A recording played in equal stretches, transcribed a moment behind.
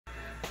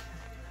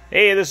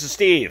Hey, this is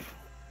Steve.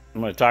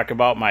 I'm going to talk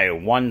about my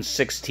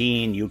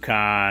 116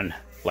 Yukon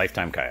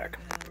Lifetime Kayak.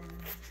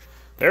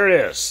 There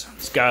it is.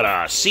 It's got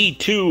a C2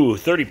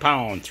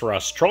 30-pound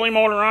thrust trolling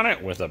motor on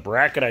it with a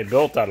bracket I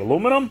built out of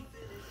aluminum,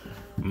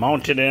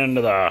 mounted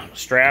into the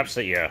straps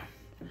that you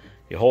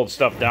hold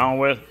stuff down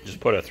with. Just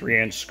put a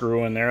 3-inch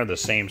screw in there, the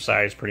same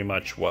size pretty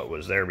much what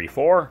was there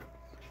before.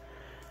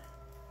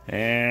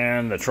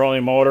 And the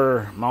trolling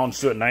motor mounts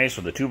to it nice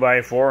with a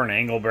 2x4 and an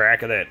angle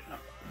bracket that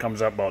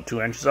comes up about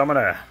 2 inches. I'm going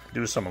to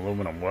do some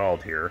aluminum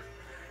weld here.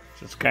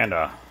 So it's kind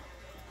of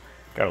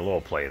got a little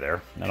play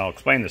there. And I'll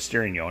explain the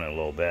steering unit a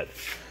little bit.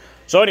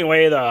 So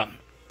anyway, the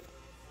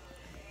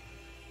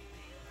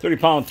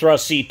 30-pound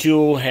thrust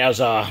C2 has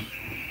I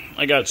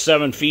got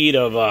 7 feet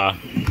of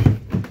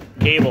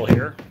cable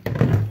here.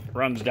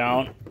 Runs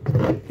down,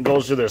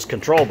 goes to this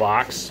control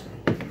box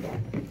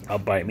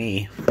up by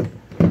me.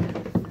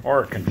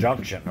 Or a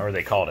conjunction, or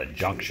they call it a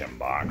junction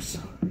box.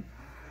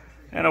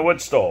 And a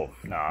wood stove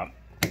knob.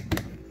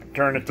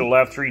 Turn it to the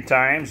left 3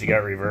 times, you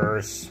got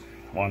reverse,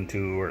 1,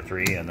 2, or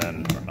 3, and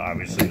then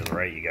obviously to the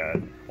right you got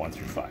 1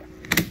 through 5.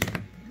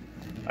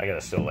 I gotta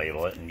still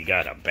label it, and you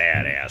got a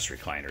badass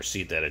recliner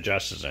seat that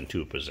adjusts in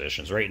 2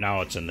 positions. Right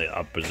now it's in the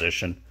up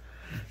position.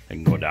 I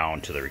can go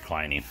down to the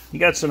reclining. You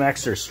got some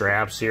extra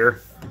straps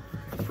here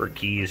for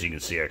keys. You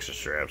can see extra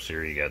straps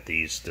here. You got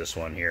this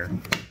one here,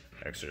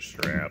 extra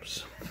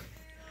straps.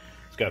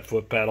 It's got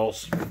foot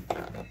pedals.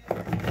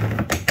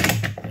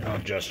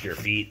 Adjust your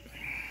feet.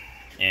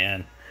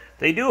 And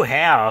they do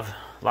have,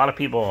 a lot of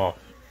people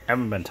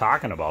haven't been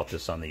talking about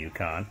this on the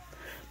Yukon.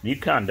 The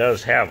Yukon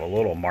does have a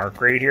little mark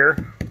right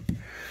here.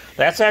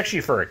 That's actually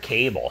for a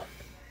cable.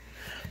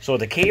 So what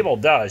the cable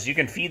does, you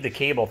can feed the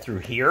cable through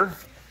here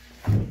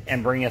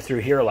and bring it through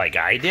here like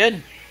I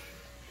did.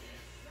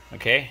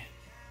 Okay?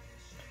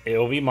 It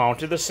will be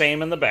mounted the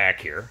same in the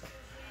back here.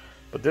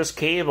 But this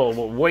cable,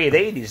 the way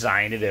they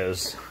designed it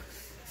is,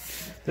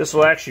 this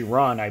will actually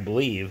run, I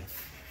believe,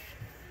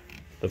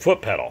 the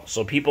foot pedal.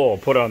 So people will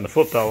put on the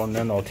foot pedal and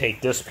then they'll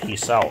take this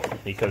piece out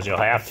because you'll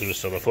have to,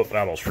 so the foot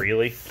pedals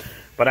freely.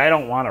 But I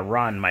don't want to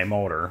run my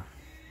motor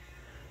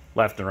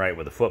left and right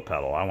with the foot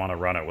pedal. I want to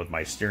run it with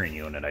my steering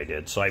unit I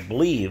did. So I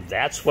believe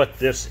that's what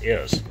this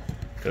is,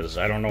 because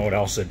I don't know what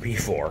else it'd be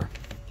for.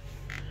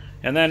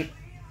 And then,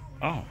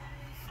 oh,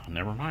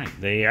 never mind.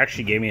 They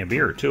actually gave me a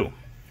beer too.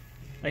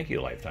 Thank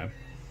you, Lifetime.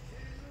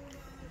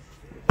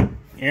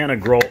 And a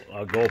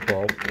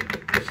GoPro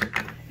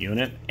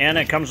unit, and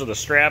it comes with a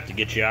strap to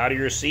get you out of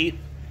your seat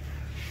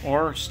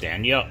or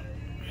stand you up,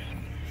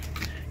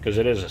 because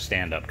it is a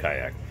stand-up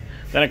kayak.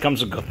 Then it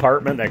comes with a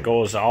compartment that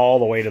goes all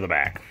the way to the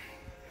back.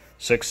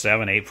 6,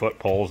 7, 8 foot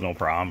poles, no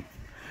problem.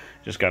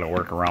 Just got to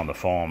work around the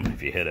foam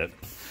if you hit it.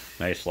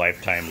 Nice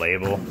Lifetime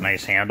label,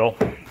 nice handle.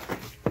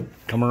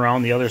 Come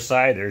around the other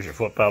side, there's your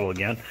foot pedal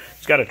again.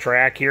 It's got a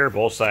track here,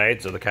 both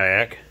sides of the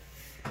kayak,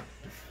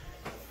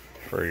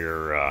 for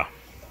your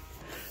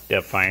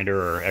depth finder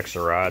or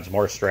extra rods,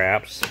 more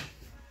straps.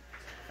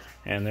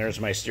 And there's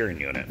my steering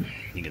unit.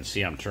 You can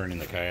see I'm turning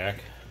the kayak.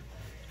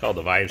 It's called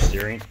the Vive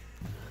steering.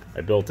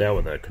 I built that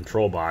with a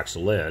control box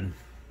lid.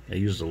 I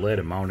used the lid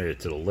and mounted it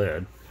to the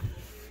lid,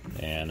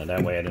 and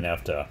that way I didn't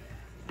have to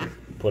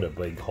put a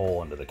big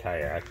hole into the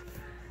kayak.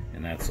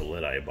 And that's the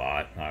lid I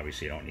bought.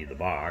 Obviously you don't need the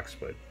box,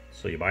 but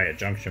so you buy a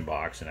junction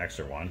box, an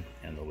extra one,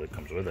 and the lid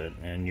comes with it,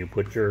 and you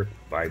put your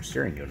Vive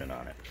steering unit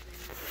on it.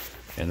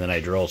 And then I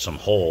drilled some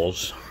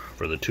holes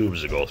for the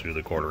tubes that go through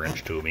the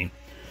 1/4-inch tubing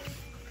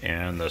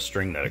and the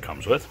string that it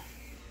comes with.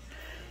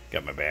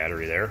 Got my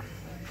battery there.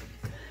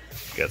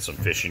 Got some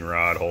fishing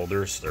rod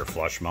holders. They're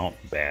flush mount,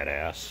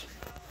 badass.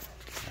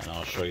 And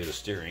I'll show you the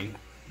steering.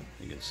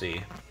 You can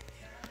see.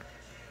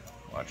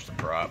 Watch the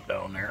prop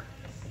down there.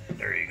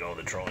 There you go,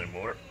 the trolling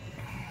motor.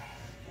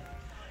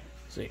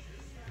 See,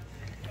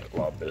 I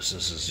love this.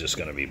 This is just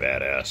going to be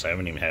badass. I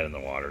haven't even had it in the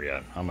water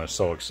yet. I'm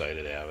so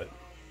excited to have it.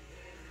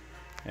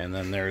 And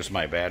then there's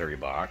my battery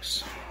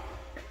box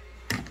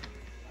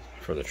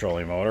for the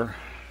trolling motor.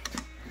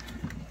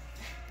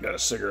 Got a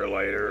cigarette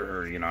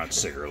lighter, or not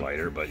cigarette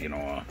lighter, but if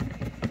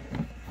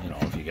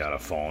you got a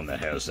phone that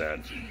has that,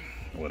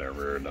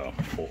 whatever,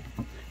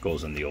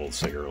 goes in the old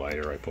cigarette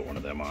lighter, I put one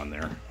of them on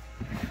there.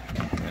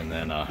 And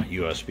then a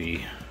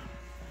USB,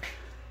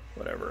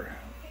 whatever,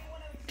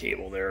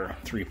 cable there,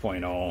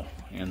 3.0,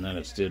 and then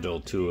it's digital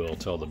too. It'll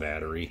tell the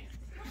battery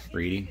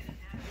reading.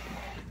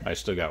 I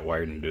still got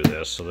wiring to do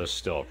this, so this is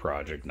still a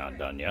project, not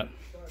done yet.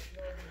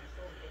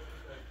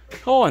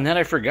 Oh, and then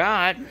I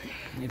forgot,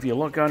 if you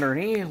look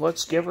underneath,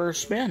 let's give her a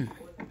spin.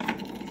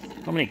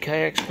 How many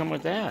kayaks come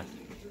with that?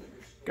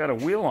 Got a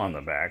wheel on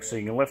the back, so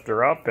you can lift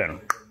her up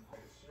and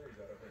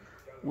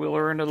wheel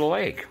her into the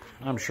lake.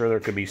 I'm sure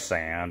there could be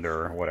sand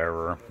or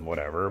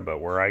whatever,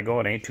 but where I go,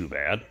 it ain't too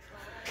bad.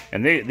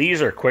 And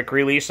these are quick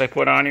release I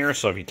put on here,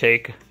 so if you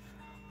take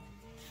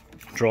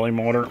trolling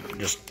motor,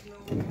 just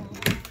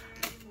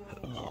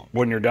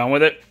when you're done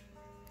with it,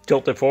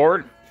 tilt it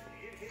forward,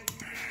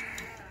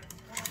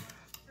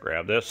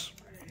 grab this,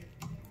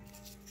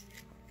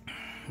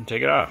 and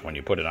take it off. When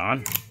you put it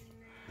on,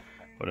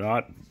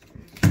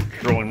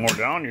 drilling more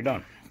down, you're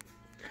done.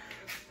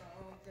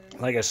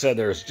 Like I said,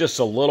 there's just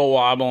a little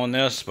wobble in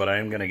this, but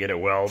I'm going to get it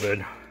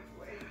welded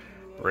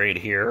right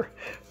here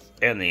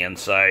and the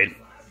inside.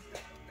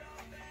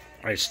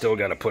 I still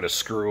got to put a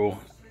screw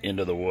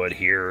into the wood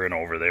here and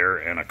over there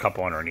and a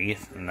couple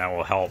underneath, and that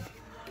will help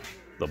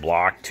the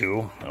block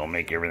too. It'll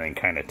make everything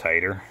kind of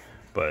tighter,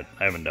 but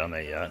I haven't done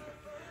that yet.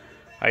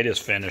 I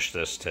just finished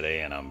this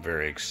today, and I'm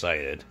very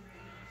excited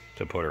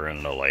to put her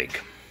in the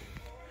lake.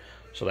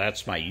 So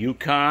that's my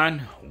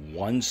Yukon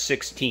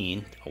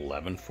 1/16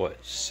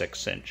 11-foot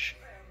 6-inch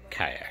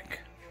kayak.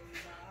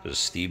 This is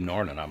Steve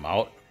Norton, and I'm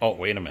out. Oh,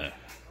 wait a minute.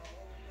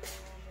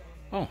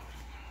 Oh,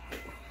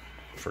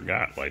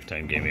 forgot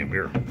Lifetime gave me a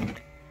beer.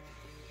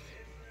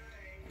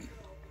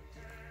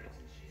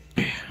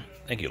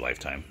 Thank you,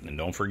 Lifetime. And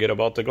don't forget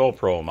about the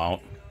GoPro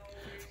mount,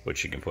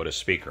 which you can put a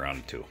speaker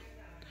on too.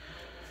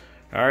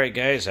 Alright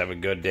guys, have a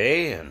good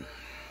day, and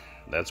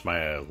that's my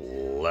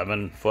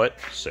 11-foot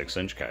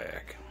 6-inch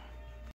kayak.